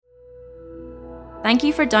Thank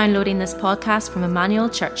you for downloading this podcast from Emmanuel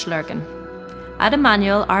Church Lurgan. At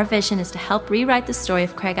Emmanuel, our vision is to help rewrite the story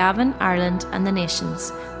of Craigavon, Ireland and the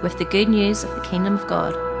nations with the good news of the Kingdom of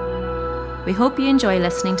God. We hope you enjoy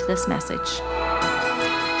listening to this message.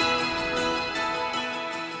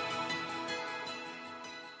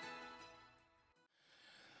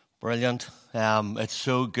 Brilliant. It's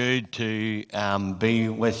so good to be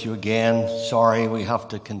with you again. Sorry, we have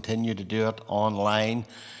to continue to do it online.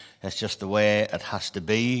 It's just the way it has to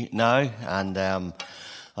be now. And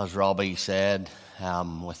as Robbie said,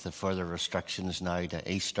 with the further restrictions now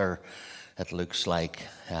to Easter, it looks like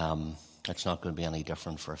it's not going to be any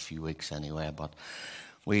different for a few weeks anyway. But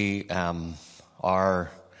we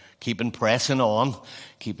are keeping pressing on,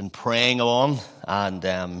 keeping praying on,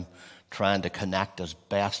 and trying to connect as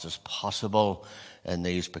best as possible in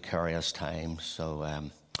these precarious times.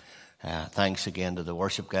 So thanks again to the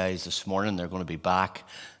worship guys this morning. They're going to be back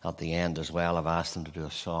at the end as well. I've asked them to do a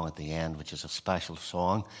song at the end, which is a special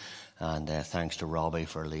song. And thanks to Robbie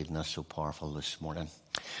for leading us so powerful this morning.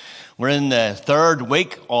 We're in the third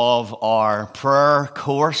week of our prayer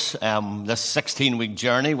course, this 16-week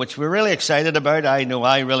journey, which we're really excited about. I know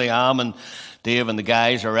I really am, and Dave and the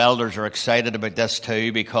guys, our elders, are excited about this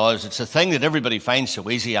too, because it's a thing that everybody finds so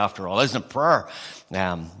easy after all, isn't it? Prayer.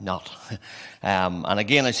 Not. And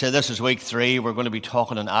again, I say this is week 3. We're going to be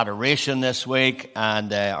talking on adoration this week,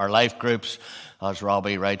 and our life groups, as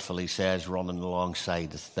Robbie rightfully says, running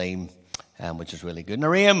alongside the theme, which is really good. And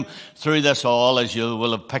our aim through this all, as you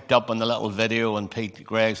will have picked up on the little video, and Pete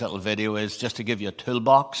Gregg's little video, is just to give you a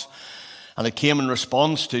toolbox. And it came in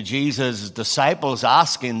response to Jesus' disciples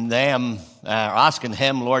asking him,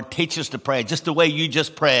 Lord, teach us to pray. Just the way you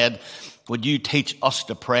just prayed, would you teach us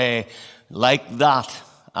to pray like that?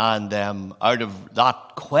 And out of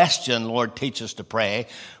that question, Lord, teach us to pray,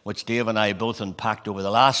 which Dave and I both unpacked over the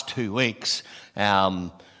last 2 weeks,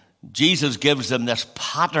 Jesus gives them this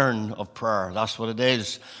pattern of prayer. That's what it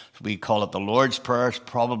is. We call it the Lord's Prayer. It's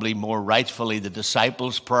probably more rightfully the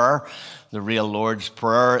disciples' prayer. The real Lord's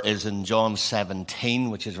Prayer is in John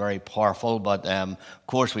 17, which is very powerful. But, of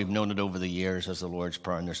course, we've known it over the years as the Lord's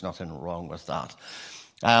Prayer, and there's nothing wrong with that.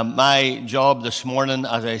 My job this morning,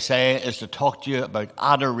 as I say, is to talk to you about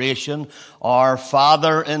adoration. Our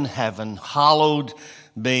Father in heaven, hallowed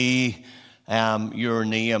be your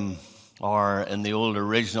name. Or in the old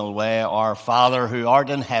original way, our Father who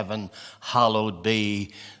art in heaven, hallowed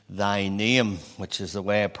be thy name, which is the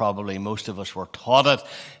way probably most of us were taught it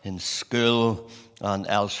in school and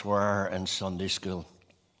elsewhere in Sunday school.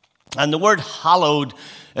 And the word hallowed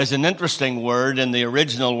is an interesting word in the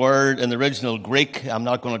original Greek. I'm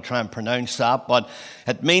not going to try and pronounce that, but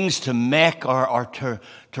it means to make or to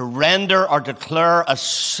render or declare as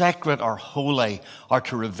sacred or holy or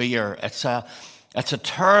to revere. It's a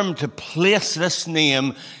term to place this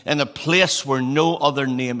name in a place where no other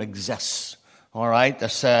name exists. All right?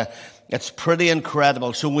 It's pretty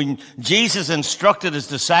incredible. So when Jesus instructed his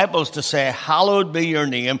disciples to say, hallowed be your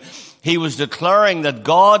name, he was declaring that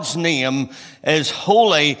God's name is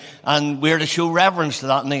holy and we're to show reverence to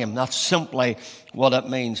that name. That's simply what it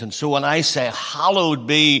means. And so when I say, hallowed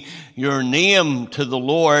be your name to the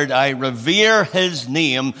Lord, I revere his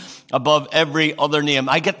name above every other name.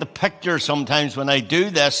 I get the picture sometimes when I do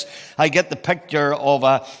this. I get the picture of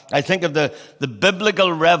I think of the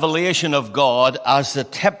biblical revelation of God as the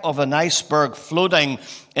tip of an iceberg floating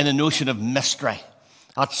in an ocean of mystery.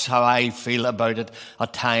 That's how I feel about it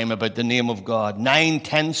at time, about the name of God.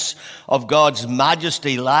 9/10 of God's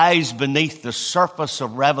majesty lies beneath the surface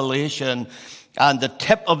of revelation, and the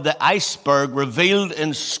tip of the iceberg revealed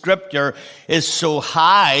in Scripture is so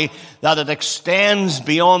high that it extends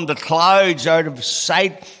beyond the clouds, out of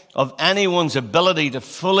sight of anyone's ability to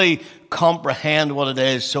fully comprehend what it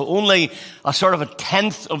is. So only a sort of a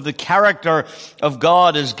tenth of the character of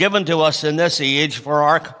God is given to us in this age for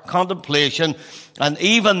our contemplation. And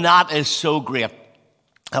even that is so great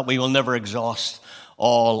that we will never exhaust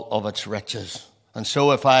all of its riches. And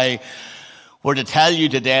so if I were to tell you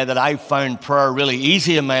today that I found prayer really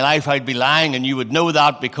easy in my life, I'd be lying, and you would know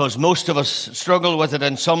that, because most of us struggle with it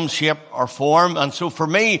in some shape or form. And so for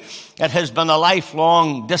me, it has been a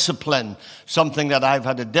lifelong discipline, something that I've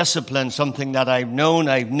had to discipline, something that I've known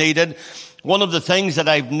I've needed. One of the things that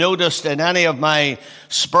I've noticed in any of my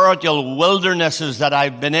spiritual wildernesses that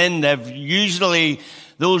I've been in,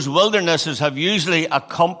 those wildernesses have usually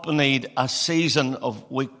accompanied a season of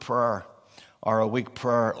weak prayer or a weak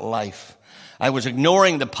prayer life. I was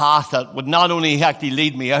ignoring the path that would not only actually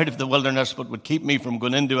lead me out of the wilderness, but would keep me from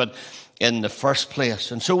going into it in the first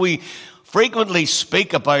place. And so we frequently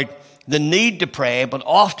speak about the need to pray, but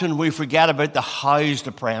often we forget about the hows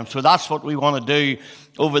to pray. And so that's what we want to do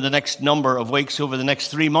over the next number of weeks, over the next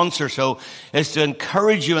 3 months or so, is to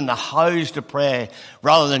encourage you in the hows to pray,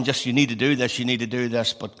 rather than just you need to do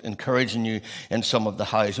this, but encouraging you in some of the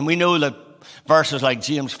hows. And we know that verses like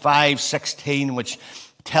James 5:16, which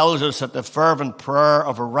tells us that the fervent prayer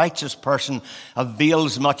of a righteous person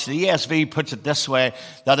avails much. The ESV puts it this way,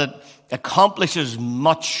 that it accomplishes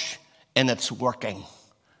much in its working.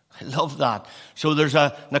 I love that. So there's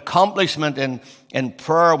an accomplishment in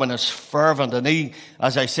prayer when it's fervent. And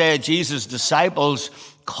as I said, Jesus' disciples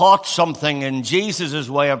caught something in Jesus'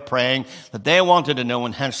 way of praying that they wanted to know,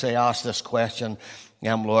 and hence they asked this question,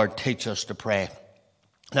 Lord, teach us to pray.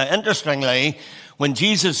 Now, interestingly, when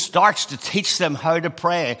Jesus starts to teach them how to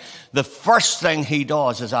pray, the first thing he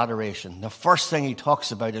does is adoration. The first thing he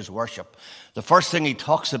talks about is worship. The first thing he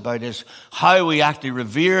talks about is how we actually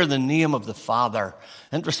revere the name of the Father.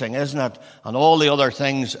 Interesting, isn't it? And all the other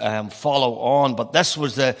things follow on. But this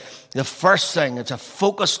was the first thing. It's a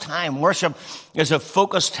focused time. Worship is a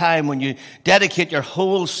focused time when you dedicate your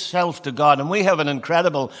whole self to God. And we have an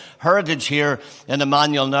incredible heritage here in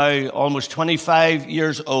Emmanuel now, almost 25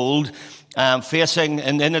 years old. Facing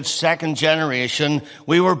in its second generation.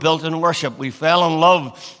 We were built in worship. We fell in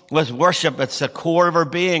love with worship. It's the core of our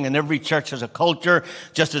being, and every church has a culture,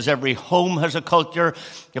 just as every home has a culture.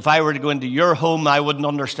 If I were to go into your home, I wouldn't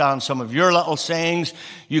understand some of your little sayings.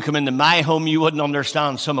 You come into my home, you wouldn't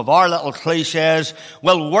understand some of our little cliches.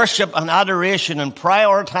 Well, worship and adoration and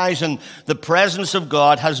prioritizing the presence of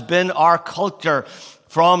God has been our culture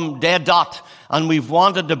from day dot. And we've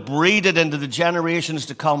wanted to breed it into the generations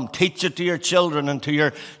to come. Teach it to your children and to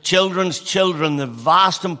your children's children, the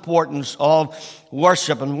vast importance of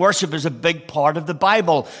worship. And worship is a big part of the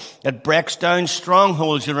Bible. It breaks down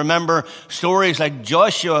strongholds. You remember stories like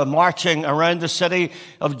Joshua marching around the city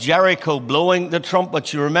of Jericho, blowing the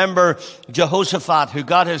trumpets. You remember Jehoshaphat, who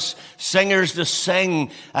got his singers to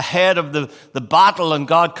sing ahead of the battle, and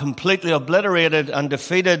God completely obliterated and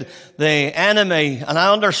defeated the enemy. And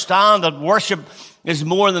I understand that worship is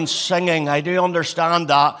more than singing. I do understand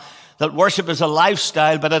that worship is a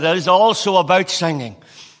lifestyle, but it is also about singing.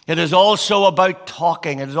 It is also about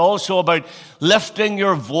talking. It is also about lifting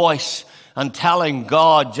your voice and telling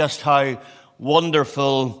God just how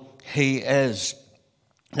wonderful He is.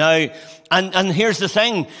 Now, and here's the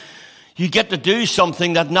thing. You get to do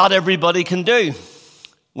something that not everybody can do.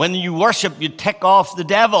 When you worship, you tick off the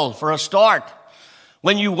devil for a start.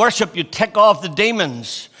 When you worship, you tick off the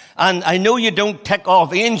demons. And I know you don't tick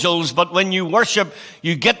off angels, but when you worship,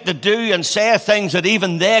 you get to do and say things that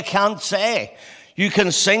even they can't say. You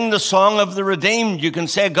can sing the song of the redeemed. You can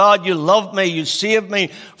say, God, you loved me. You saved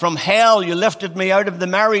me from hell. You lifted me out of the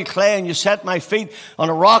miry clay and you set my feet on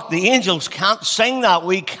a rock. The angels can't sing that.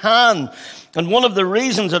 We can. And one of the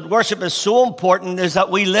reasons that worship is so important is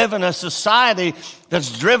that we live in a society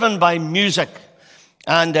that's driven by music.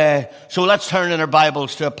 And so let's turn in our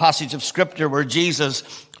Bibles to a passage of Scripture where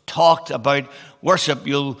Jesus talked about worship.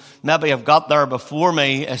 You'll maybe have got there before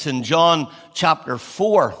me. It's in John chapter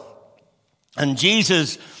 4. And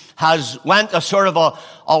Jesus has went a sort of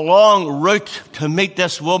a long route to meet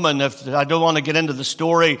this woman. I don't want to get into the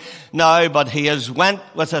story now, but he has went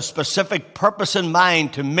with a specific purpose in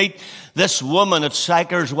mind to meet this woman at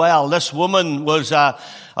Sychar's Well. This woman was a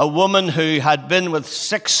woman who had been with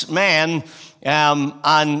 6 men, and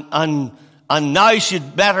now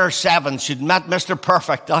she'd met her 7th. She'd met Mr.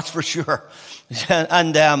 Perfect, that's for sure.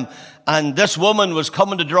 And this woman was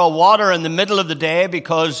coming to draw water in the middle of the day,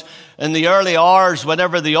 because in the early hours,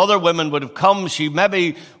 whenever the other women would have come, she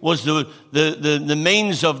maybe was the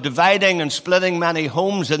means of dividing and splitting many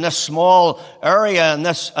homes in this small area,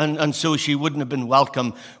 and so she wouldn't have been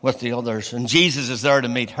welcome with the others. And Jesus is there to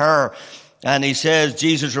meet her. And he says,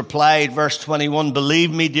 Jesus replied, verse 21, believe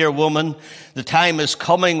me, dear woman, the time is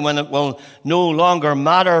coming when it will no longer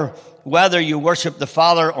matter whether you worship the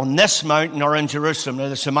Father on this mountain or in Jerusalem. Now,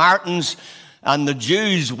 the Samaritans and the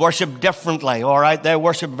Jews worship differently, all right? They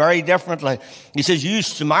worship very differently. He says, you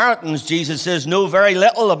Samaritans, Jesus says, know very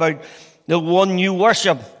little about the one you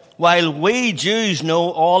worship, while we Jews know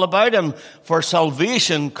all about him, for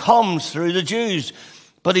salvation comes through the Jews.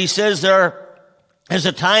 But he says there is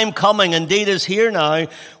a time coming, indeed is here now,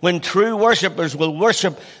 when true worshippers will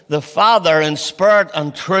worship the Father in spirit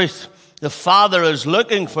and truth. The Father is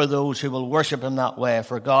looking for those who will worship him that way,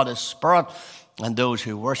 for God is spirit, and those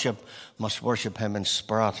who worship must worship him in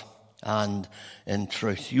spirit and in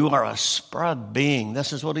truth. You are a spirit being.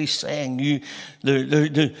 This is what he's saying. You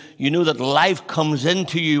know that life comes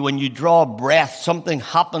into you when you draw breath. Something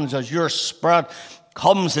happens as your spirit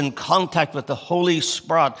comes in contact with the Holy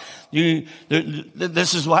Spirit,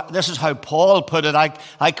 this is how Paul put it.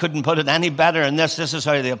 I couldn't put it any better than this. This is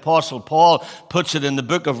how the Apostle Paul puts it in the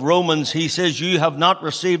book of Romans. He says, you have not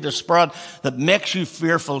received a spirit that makes you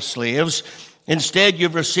fearful slaves. Instead,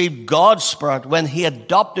 you've received God's Spirit when He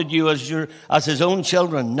adopted you as His own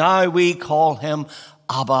children. Now we call Him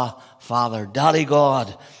Abba, Father, Daddy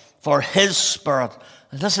God. For His Spirit,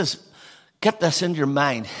 get this in your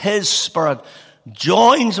mind, His Spirit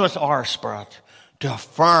joins with our spirit to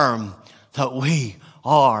affirm that we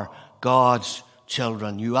are God's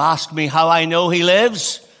children. You ask me how I know He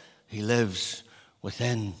lives? He lives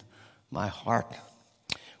within my heart.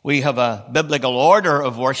 We have a biblical order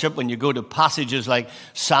of worship. When you go to passages like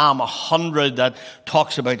Psalm 100 that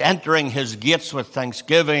talks about entering His gates with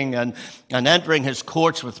thanksgiving and entering His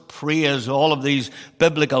courts with praise, all of these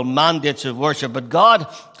biblical mandates of worship. But God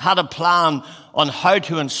had a plan on how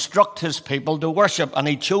to instruct His people to worship, and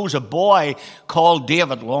He chose a boy called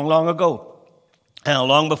David long, long ago.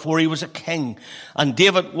 Long before he was a king. And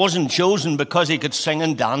David wasn't chosen because he could sing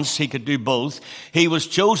and dance. He could do both. He was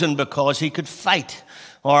chosen because he could fight.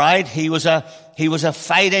 All right, he was a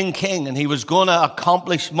fighting king, and he was going to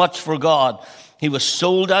accomplish much for God. He was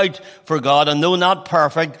sold out for God, and though not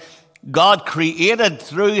perfect, God created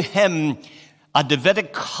through him a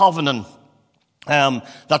Davidic covenant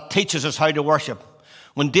that teaches us how to worship.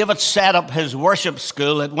 When David set up his worship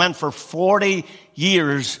school, it went for 40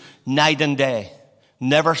 years, night and day.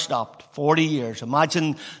 Never stopped. 40 years.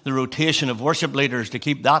 Imagine the rotation of worship leaders to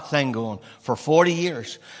keep that thing going for 40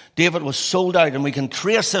 years. David was sold out, and we can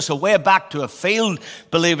trace this away back to a field,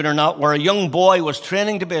 believe it or not, where a young boy was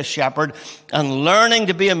training to be a shepherd and learning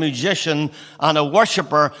to be a musician and a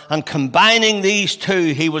worshiper, and combining these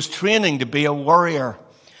two, he was training to be a warrior.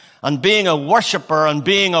 And being a worshiper and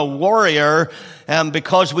being a warrior,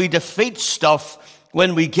 because we defeat stuff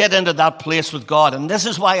when we get into that place with God. And this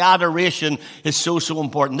is why adoration is so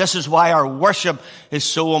important. This is why our worship is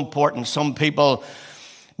so important. Some people,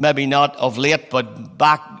 maybe not of late, but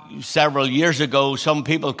back several years ago, some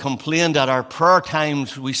people complained that our prayer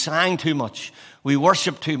times, we sang too much. We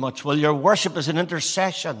worship too much. Well, your worship is an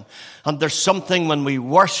intercession. And there's something when we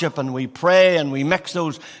worship and we pray and we mix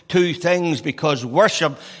those two things, because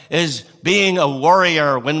worship is being a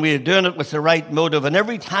warrior when we're doing it with the right motive. And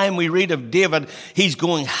every time we read of David, he's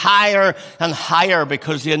going higher and higher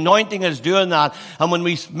because the anointing is doing that. And when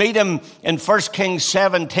we meet him in 1 Kings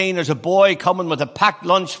 17 as a boy coming with a packed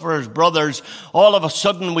lunch for his brothers, all of a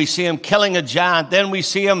sudden we see him killing a giant. Then we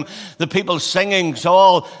see him, the people singing,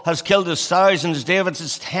 Saul has killed his thousands, David's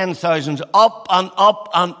his 10,000s. Up and up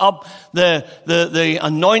and up the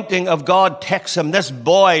anointing of God takes him. This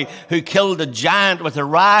boy who killed a giant with a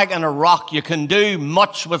rag and a rock. You can do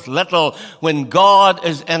much with little when God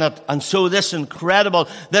is in it. And so this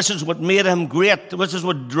is what made him great. This is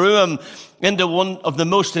what drew him into one of the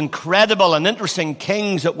most incredible and interesting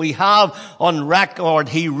kings that we have on record.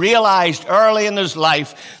 He realized early in his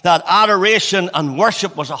life that adoration and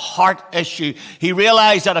worship was a heart issue. He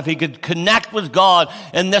realized that if he could connect with God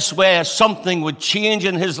in this way, something would change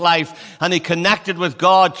in his life. And he connected with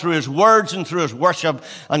God through his words and through his worship,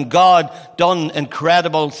 and God done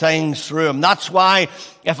incredible things through him. That's why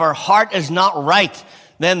if our heart is not right,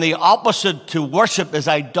 then the opposite to worship is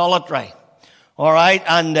idolatry. All right,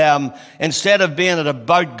 and instead of being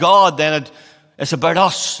about God, then it's about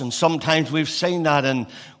us. And sometimes we've seen that, and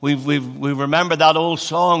we remember that old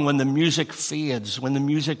song, when the music fades,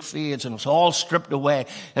 and it's all stripped away.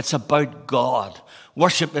 It's about God.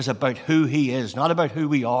 Worship is about who He is, not about who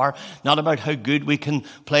we are, not about how good we can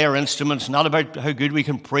play our instruments, not about how good we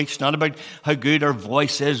can preach, not about how good our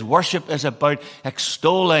voice is. Worship is about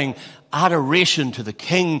extolling adoration to the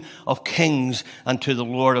King of Kings and to the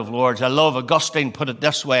Lord of Lords. I love Augustine put it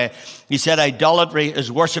this way. He said, idolatry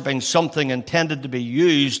is worshiping something intended to be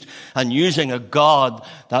used and using a God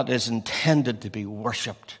that is intended to be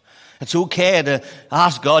worshipped. It's okay to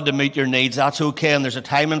ask God to meet your needs. That's okay, and there's a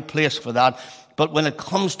time and place for that. But when it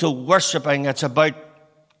comes to worshiping, it's about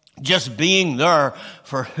just being there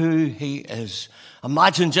for who He is.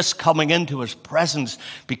 Imagine just coming into His presence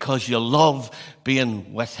because you love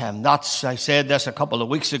being with Him. I said this a couple of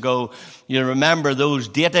weeks ago. You remember those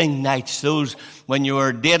dating nights, those when you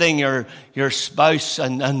were dating your spouse,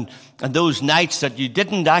 and those nights that you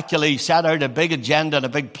didn't actually set out a big agenda and a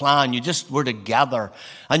big plan. You just were together,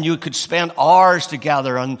 and you could spend hours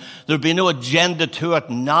together, and there'd be no agenda to it.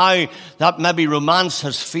 Now that maybe romance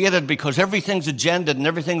has faded because everything's agendaed and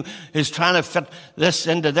everything is trying to fit this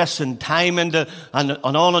into this and time into, and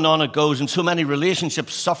on it goes, and so many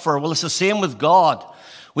relationships suffer. Well, it's the same with God.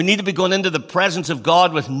 We need to be going into the presence of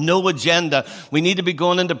God with no agenda. We need to be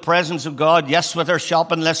going into the presence of God, yes, with our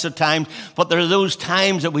shopping list at times, but there are those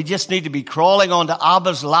times that we just need to be crawling onto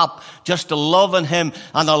Abba's lap just to love on him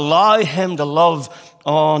and allow him to love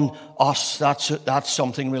on us. That's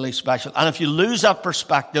something really special. And if you lose that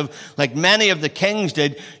perspective, like many of the kings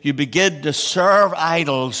did, you begin to serve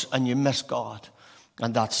idols and you miss God.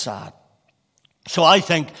 And that's sad. So I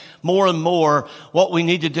think more and more what we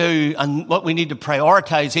need to do and what we need to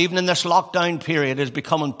prioritize, even in this lockdown period, is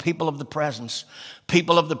becoming people of the presence.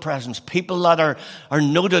 People of the presence. People that are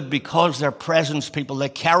noted because they're presence people. They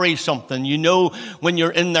carry something. You know when you're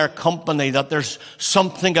in their company that there's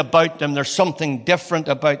something about them. There's something different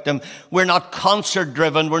about them. We're not concert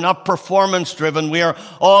driven. We're not performance driven. We are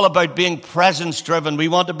all about being presence driven. We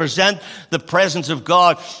want to present the presence of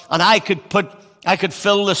God. And I could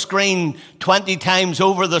fill the screen 20 times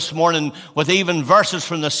over this morning with even verses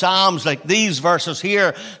from the Psalms, like these verses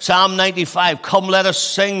here. Psalm 95, come let us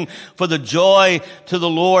sing for the joy to the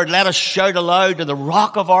Lord. Let us shout aloud to the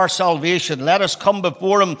rock of our salvation. Let us come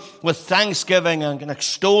before him with thanksgiving and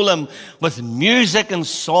extol him with music and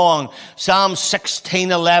song. Psalm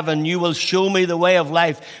 16:11, you will show me the way of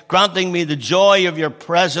life, granting me the joy of your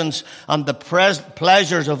presence and the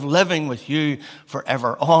pleasures of living with you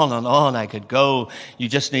forever. On and on I could go. You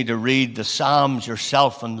just need to read the Psalms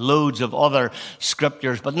yourself and loads of other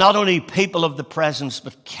scriptures. But not only people of the presence,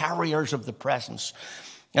 but carriers of the presence.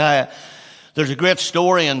 There's a great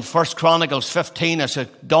story in 1 Chronicles 15. It's a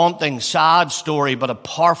daunting, sad story, but a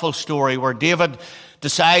powerful story where David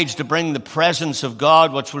decides to bring the presence of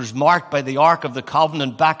God, which was marked by the Ark of the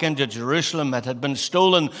Covenant, back into Jerusalem. It had been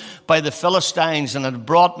stolen by the Philistines and had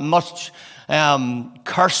brought much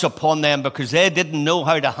curse upon them because they didn't know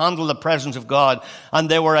how to handle the presence of God, and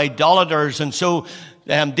they were idolaters. And so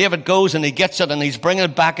David goes and he gets it and he's bringing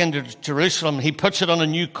it back into Jerusalem. He puts it on a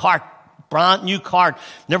new cart, brand new cart,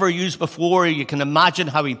 never used before. You can imagine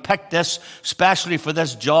how he picked this, especially for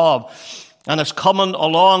this job. And it's coming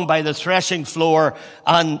along by the threshing floor,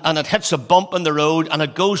 and it hits a bump in the road, and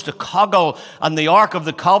it goes to coggle, and the Ark of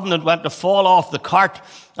the Covenant went to fall off the cart.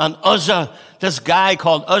 And Uzzah, this guy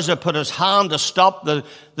called Uzzah, put his hand to stop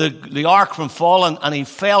the ark from falling, and he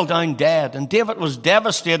fell down dead. And David was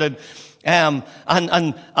devastated, and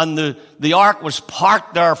the ark was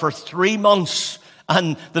parked there for 3 months.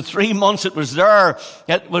 And the 3 months it was there,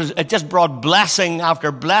 it just brought blessing after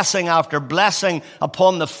blessing after blessing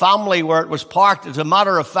upon the family where it was parked. As a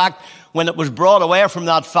matter of fact, when it was brought away from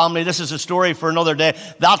that family, this is a story for another day,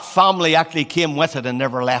 that family actually came with it and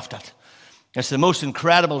never left it. It's the most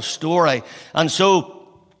incredible story. And so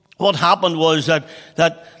what happened was that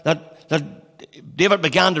David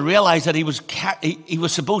began to realize that he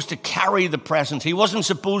was supposed to carry the presence. He wasn't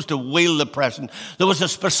supposed to wield the presence. There was a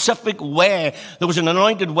specific way. There was an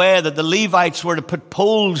anointed way that the Levites were to put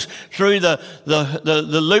poles through the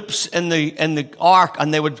loops in the ark,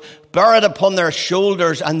 and they would bear it upon their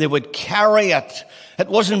shoulders and they would carry it. It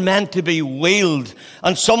wasn't meant to be wheeled.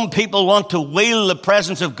 And some people want to wheel the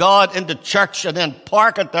presence of God into church and then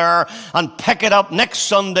park it there and pick it up next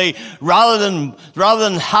Sunday rather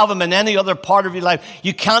than have him in any other part of your life.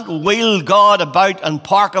 You can't wheel God about and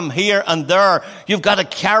park him here and there. You've got to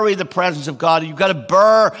carry the presence of God. You've got to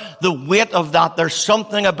bear the weight of that. There's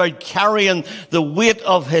something about carrying the weight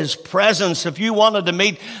of his presence. If you wanted to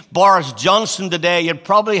meet Boris Johnson today, you'd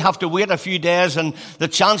probably have to wait a few days, and the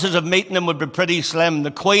chances of meeting him would be pretty slim.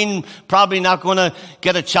 The Queen, probably not going to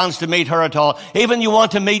get a chance to meet her at all. Even you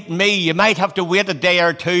want to meet me, you might have to wait a day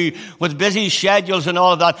or two with busy schedules and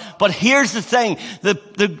all of that. But here's the thing,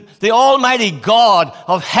 the Almighty God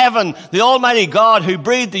of heaven, the Almighty God who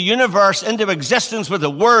breathed the universe into existence with a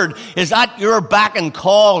word, is at your beck and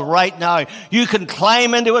call right now. You can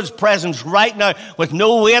climb into his presence right now with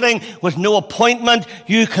no waiting, with no appointment.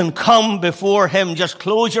 You can come before him. Just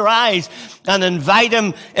close your eyes and invite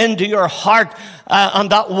him into your heart.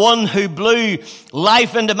 And that one who blew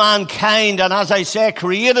life into mankind and, as I say,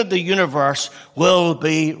 created the universe will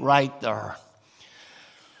be right there.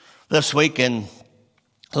 This week in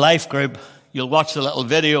Life Group, you'll watch the little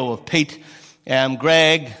video of Pete,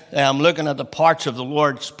 Greg, looking at the parts of the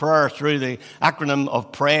Lord's Prayer through the acronym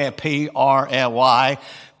of PRAY, P-R-A-Y,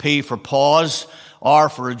 P for pause, R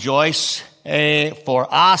for rejoice, A for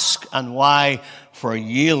ask, and Y for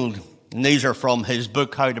yield. And these are from his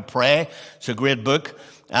book, How to Pray. It's a great book.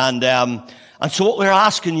 And so what we're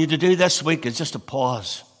asking you to do this week is just to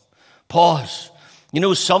pause. Pause. You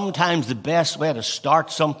know, sometimes the best way to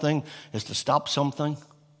start something is to stop something.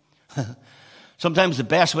 Sometimes the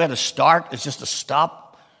best way to start is just to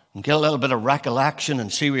stop. and get a little bit of recollection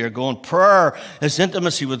and see where you're going. Prayer is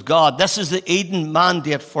intimacy with God. This is the Eden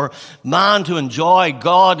mandate for man to enjoy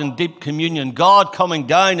God in deep communion. God coming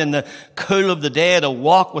down in the cool of the day to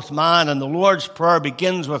walk with man. And the Lord's Prayer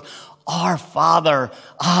begins with Our Father,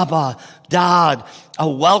 Abba, Dad, a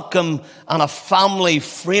welcome and a family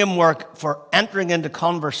framework for entering into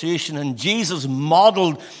conversation. And Jesus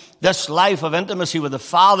modeled this life of intimacy with the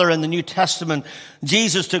Father in the New Testament.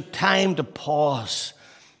 Jesus took time to pause.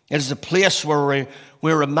 It is a place where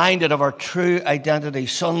we're reminded of our true identity,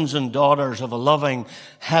 sons and daughters of a loving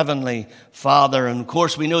heavenly Father. And of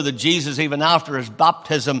course, we know that Jesus, even after his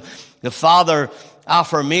baptism, the Father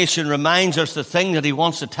affirmation reminds us the thing that he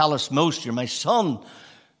wants to tell us most. You're my son,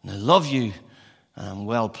 and I love you, and I'm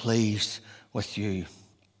well pleased with you.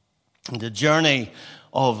 And the journey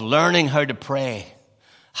of learning how to pray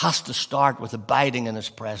has to start with abiding in his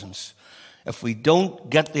presence. If we don't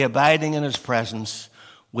get the abiding in his presence,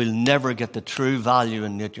 we'll never get the true value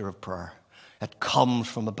and nature of prayer. It comes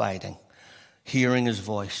from abiding, hearing his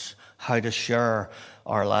voice, how to share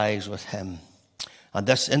our lives with him. And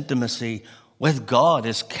this intimacy with God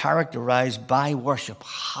is characterized by worship.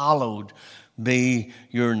 Hallowed be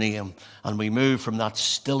your name. And we move from that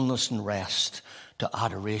stillness and rest to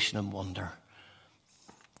adoration and wonder.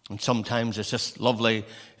 And sometimes it's just lovely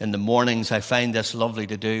in the mornings. I find this lovely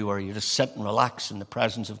to do, where you just sit and relax in the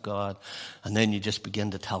presence of God, and then you just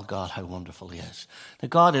begin to tell God how wonderful he is. Now,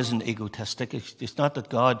 God isn't egotistic. It's not that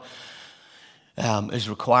God is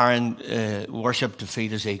requiring worship to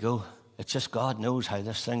feed his ego. It's just God knows how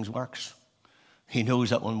this thing works. He knows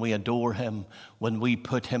that when we adore him, when we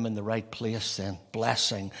put him in the right place, then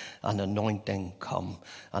blessing and anointing come.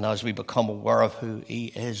 And as we become aware of who he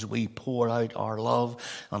is, we pour out our love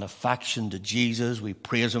and affection to Jesus. We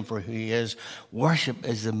praise him for who he is. Worship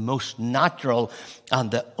is the most natural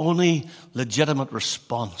and the only legitimate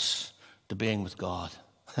response to being with God.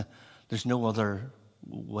 There's no other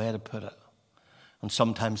way to put it. And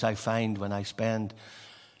sometimes I find when I spend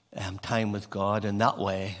time with God in that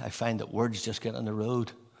way, I find that words just get on the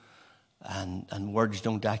road, and words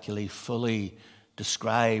don't actually fully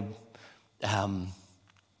describe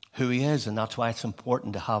who he is. And that's why it's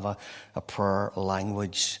important to have a prayer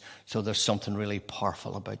language. So there's something really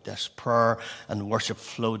powerful about this. Prayer and worship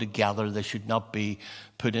flow together. They should not be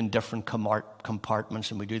put in different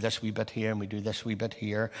compartments, and we do this wee bit here and we do this wee bit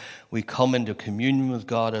here. We come into communion with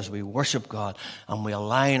God as we worship God, and we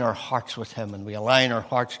align our hearts with him, and we align our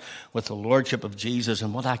hearts with the lordship of Jesus.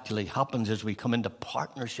 And what actually happens is we come into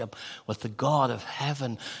partnership with the God of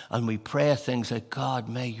heaven, and we pray things like, God,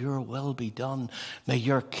 may your will be done. May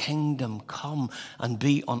your kingdom come and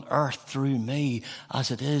be on earth through me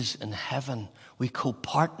as it is in heaven. We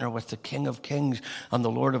co-partner with the King of Kings and the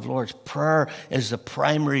Lord of Lords. Prayer is the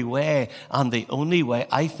primary way and the only way,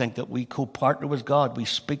 I think, that we co-partner with God. We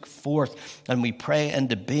speak forth and we pray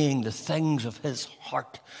into being the things of his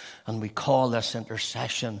heart. And we call this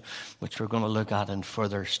intercession, which we're going to look at in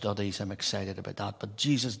further studies. I'm excited about that. But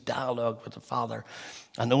Jesus dialogued with the Father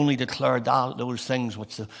and only declared those things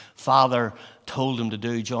which the Father told him to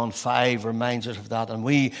do. John 5 reminds us of that. And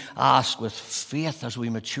we ask with faith as we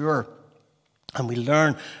mature, and we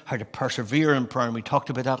learn how to persevere in prayer. And we talked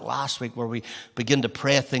about that last week, where we begin to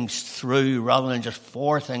pray things through rather than just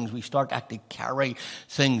for things. We start to actually carry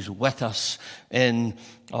things with us in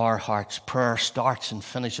our hearts. Prayer starts and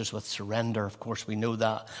finishes with surrender. Of course, we know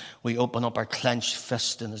that. We open up our clenched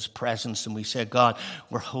fist in his presence and we say, God,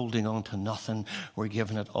 we're holding on to nothing. We're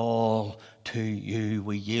giving it all to you.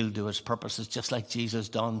 We yield to his purposes, just like Jesus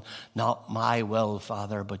done. Not my will,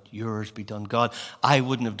 Father, but yours be done. God, I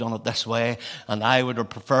wouldn't have done it this way, and I would have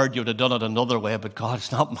preferred you to have done it another way, but God,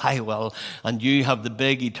 it's not my will, and you have the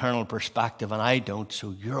big eternal perspective, and I don't, so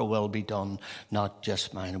your will be done, not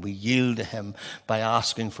just mine. And we yield to him by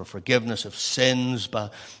asking for forgiveness of sins, by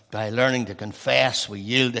learning to confess. We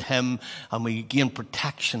yield to him, and we gain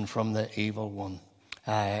protection from the evil one.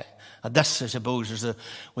 This, I suppose,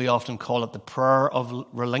 we often call it the prayer of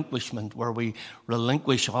relinquishment, where we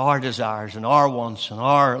relinquish our desires and our wants and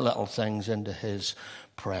our little things into his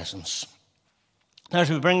presence. Now, as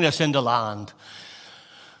we bring this into land,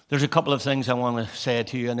 there's a couple of things I want to say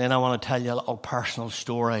to you, and then I want to tell you a little personal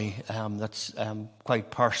story that's quite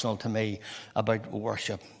personal to me about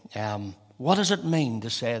worship. What does it mean to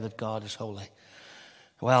say that God is holy?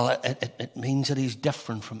 Well, it means that he's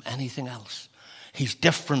different from anything else. He's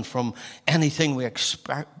different from anything we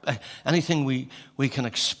can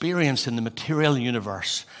experience in the material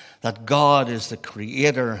universe. That God is the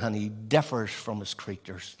creator and he differs from his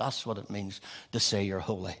creatures. That's what it means to say you're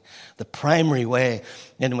holy. The primary way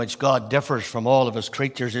in which God differs from all of his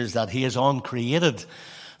creatures is that he is uncreated.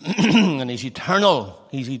 And he's eternal.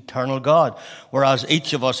 He's eternal God. Whereas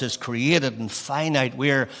each of us is created and finite.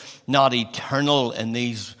 We're not eternal in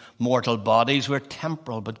these mortal bodies. We're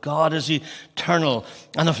temporal, but God is eternal.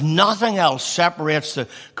 And if nothing else separates the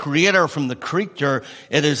creator from the creature,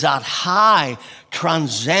 it is that high,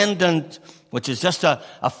 transcendent, which is just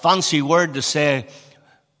a fancy word to say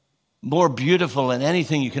more beautiful than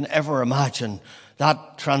anything you can ever imagine.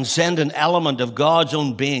 That transcendent element of God's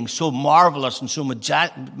own being, so marvelous and so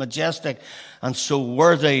majestic and so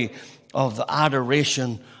worthy of the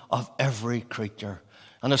adoration of every creature.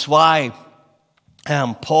 And that's why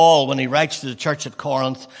Paul, when he writes to the church at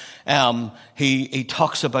Corinth, he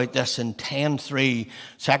talks about this in 10:3,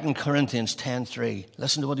 2 Corinthians 10:3.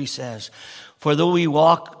 Listen to what he says. For though we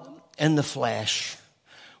walk in the flesh,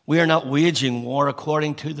 we are not waging war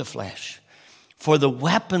according to the flesh. For the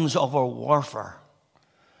weapons of our warfare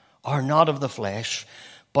are not of the flesh,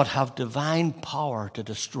 but have divine power to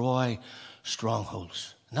destroy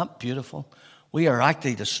strongholds. Isn't that beautiful? We are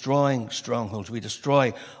actually destroying strongholds. We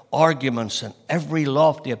destroy arguments and every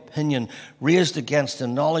lofty opinion raised against the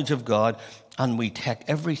knowledge of God, and we take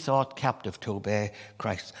every thought captive to obey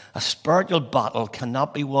Christ. A spiritual battle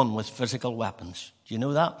cannot be won with physical weapons. Do you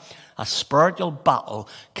know that? A spiritual battle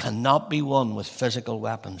cannot be won with physical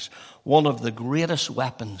weapons. One of the greatest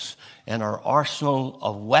weapons in our arsenal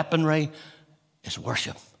of weaponry is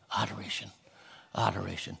worship, adoration,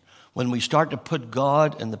 adoration. When we start to put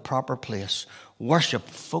God in the proper place, worship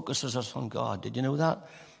focuses us on God. Did you know that?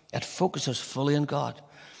 It focuses fully on God.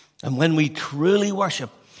 And when we truly worship,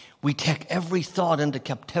 we take every thought into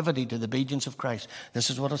captivity to the obedience of Christ. This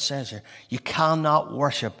is what it says here. You cannot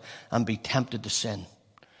worship and be tempted to sin.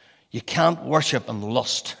 You can't worship and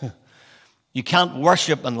lust. You can't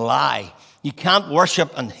worship and lie. You can't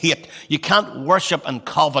worship and hate. You can't worship and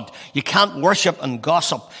covet. You can't worship and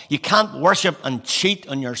gossip. You can't worship and cheat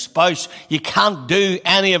on your spouse. You can't do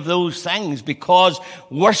any of those things because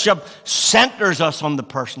worship centers us on the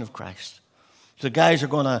person of Christ. So the guys are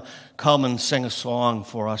going to come and sing a song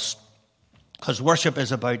for us because worship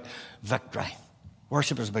is about victory.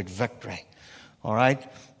 Worship is about victory. All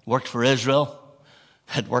right? Worked for Israel.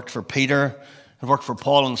 It worked for Peter. It worked for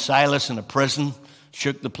Paul and Silas in a prison.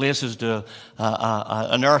 Shook the places to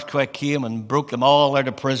an earthquake came and broke them all out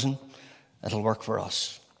of prison. It'll work for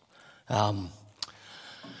us. Let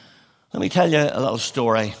me tell you a little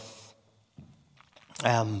story.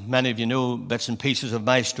 Many of you know bits and pieces of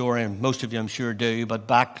my story, and most of you I'm sure do, but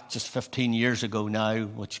back just 15 years ago now,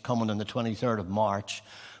 which coming on the 23rd of March,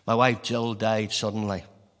 my wife Jill died suddenly.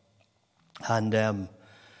 And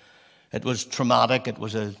it was traumatic. It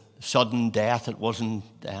was a sudden death. It wasn't.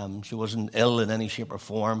 She wasn't ill in any shape or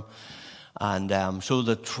form, and so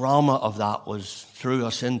the trauma of that threw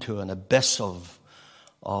us into an abyss of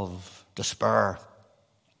despair.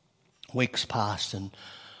 Weeks passed and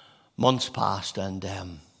months passed, and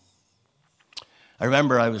I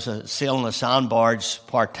remember I was sailing a sandbarge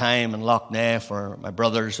part time in Lough Neagh for my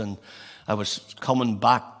brothers, and I was coming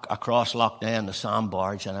back across Lough Neagh in the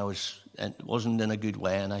sandbarge, and it wasn't in a good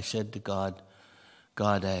way, and I said to God,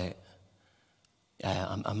 I'm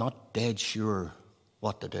not dead sure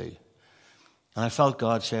what to do. And I felt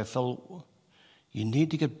God say, Phil, you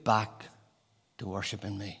need to get back to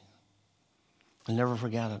worshiping me. I'll never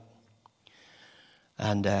forget it.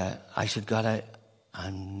 And I said, God,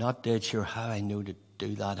 I'm not dead sure how I know to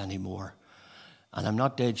do that anymore. And I'm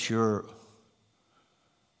not dead sure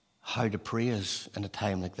how to praise in a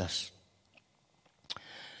time like this.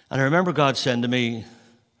 And I remember God saying to me,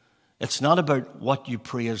 it's not about what you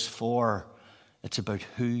praise for, it's about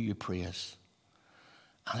who you praise.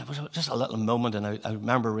 And it was just a little moment, and I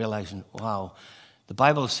remember realizing, wow, the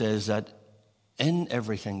Bible says that in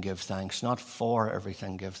everything give thanks, not for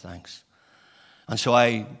everything give thanks. And so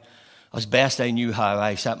as best I knew how,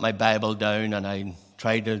 I set my Bible down and I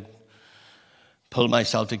tried to pull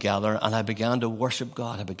myself together, and I began to worship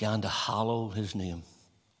God. I began to hallow his name.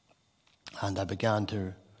 And I began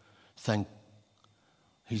to think,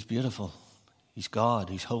 he's beautiful. He's God.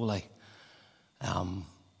 He's holy.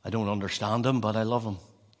 I don't understand him, but I love him.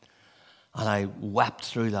 And I wept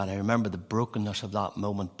through that. I remember the brokenness of that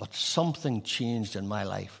moment, but something changed in my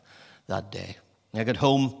life that day. I got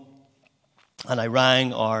home and I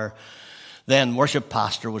rang our then worship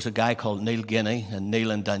pastor, was a guy called Neil Guinea, and Neil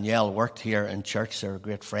and Danielle worked here in church. They're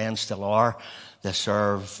great friends, still are. They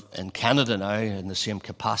serve in Canada now in the same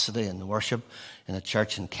capacity in the worship in a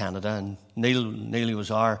church in Canada. And Neil was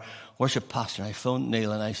our worship pastor. I phoned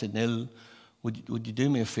Neil and I said, Neil, would you do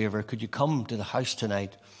me a favor? Could you come to the house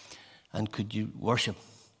tonight and could you worship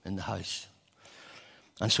in the house?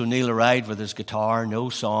 And so Neil arrived with his guitar, no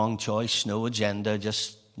song choice, no agenda,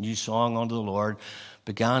 just new song unto the Lord,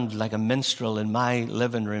 began like a minstrel in my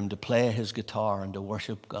living room to play his guitar and to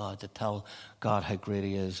worship God, to tell God how great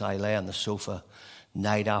he is. I lay on the sofa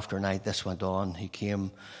night after night. This went on. He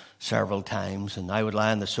came several times, and I would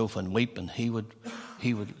lie on the sofa and weep, and he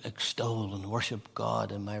would extol and worship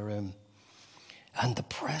God in my room. And the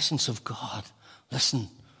presence of God, listen,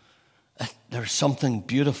 there's something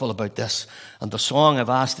beautiful about this. And the song I've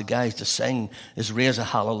asked the guys to sing is Raise a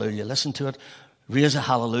Hallelujah. Listen to it. Raise a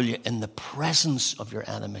hallelujah in the presence of your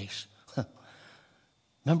enemies.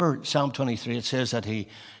 Remember Psalm 23, it says that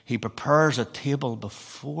he prepares a table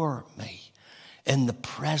before me in the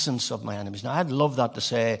presence of my enemies. Now, I'd love that to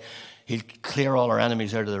say he'd clear all our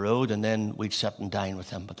enemies out of the road and then we'd sit and dine with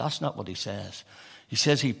him. But that's not what he says. He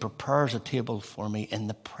says he prepares a table for me in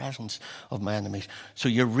the presence of my enemies. So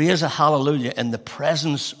you raise a hallelujah in the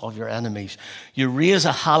presence of your enemies. You raise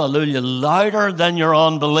a hallelujah louder than your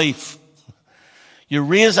unbelief. You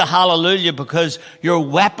raise a hallelujah because your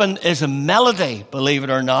weapon is a melody, believe it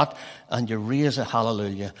or not. And you raise a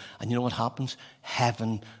hallelujah. And you know what happens?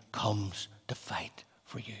 Heaven comes to fight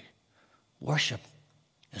for you. Worship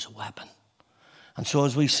is a weapon. And so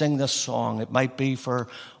as we sing this song, it might be for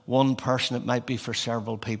one person, it might be for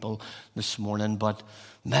several people this morning, but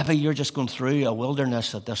maybe you're just going through a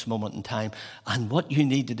wilderness at this moment in time, and what you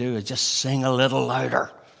need to do is just sing a little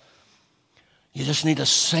louder. You just need to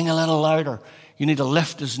sing a little louder. You need to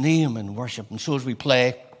lift his name in worship. And so as we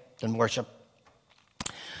play and worship,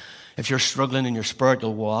 if you're struggling in your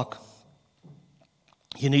spiritual walk,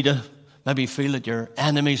 you need to maybe feel that your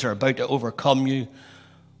enemies are about to overcome you.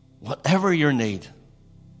 Whatever your need,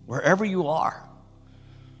 wherever you are,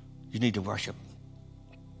 you need to worship.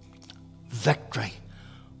 Victory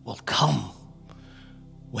will come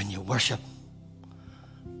when you worship.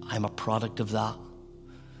 I'm a product of that.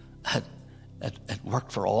 It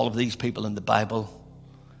worked for all of these people in the Bible.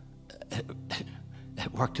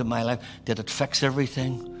 It worked in my life. Did it fix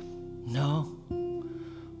everything? No.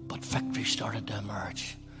 But victory started to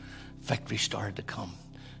emerge. Victory started to come.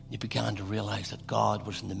 You began to realize that God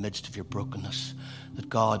was in the midst of your brokenness, that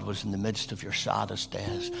God was in the midst of your saddest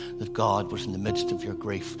days, that God was in the midst of your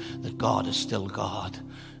grief, that God is still God.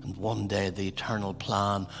 And one day the eternal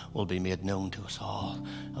plan will be made known to us all,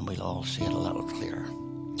 and we'll all see it a little clearer.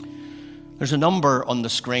 There's a number on the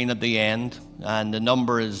screen at the end, and the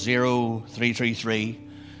number is 0333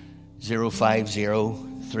 050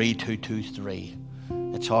 3223.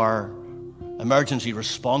 It's our emergency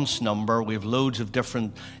response number. We have loads of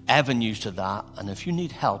different avenues to that. And if you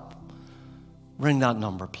need help, ring that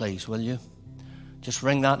number, please, will you? Just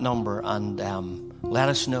ring that number and let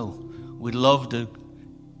us know. We'd love to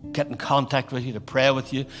get in contact with you, to pray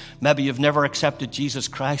with you. Maybe you've never accepted Jesus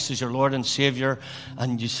Christ as your Lord and Savior,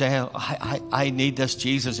 and you say, I need this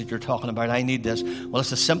Jesus that you're talking about. I need this. Well,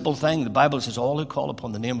 it's a simple thing. The Bible says all who call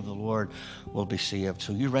upon the name of the Lord will be saved.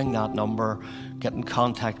 So you ring that number, get in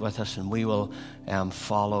contact with us, and we will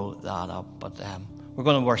follow that up. But we're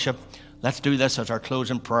going to worship. Let's do this as our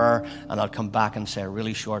closing prayer, and I'll come back and say a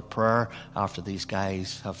really short prayer after these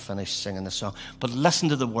guys have finished singing the song. But listen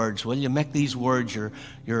to the words, will you? Make these words your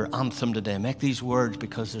anthem today. Make these words,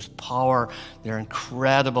 because there's power. They're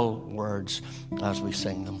incredible words as we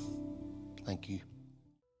sing them. Thank you.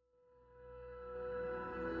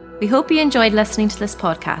 We hope you enjoyed listening to this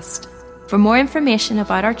podcast. For more information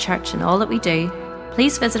about our church and all that we do,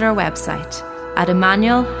 please visit our website at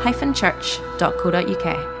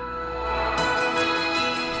emmanuel-church.co.uk.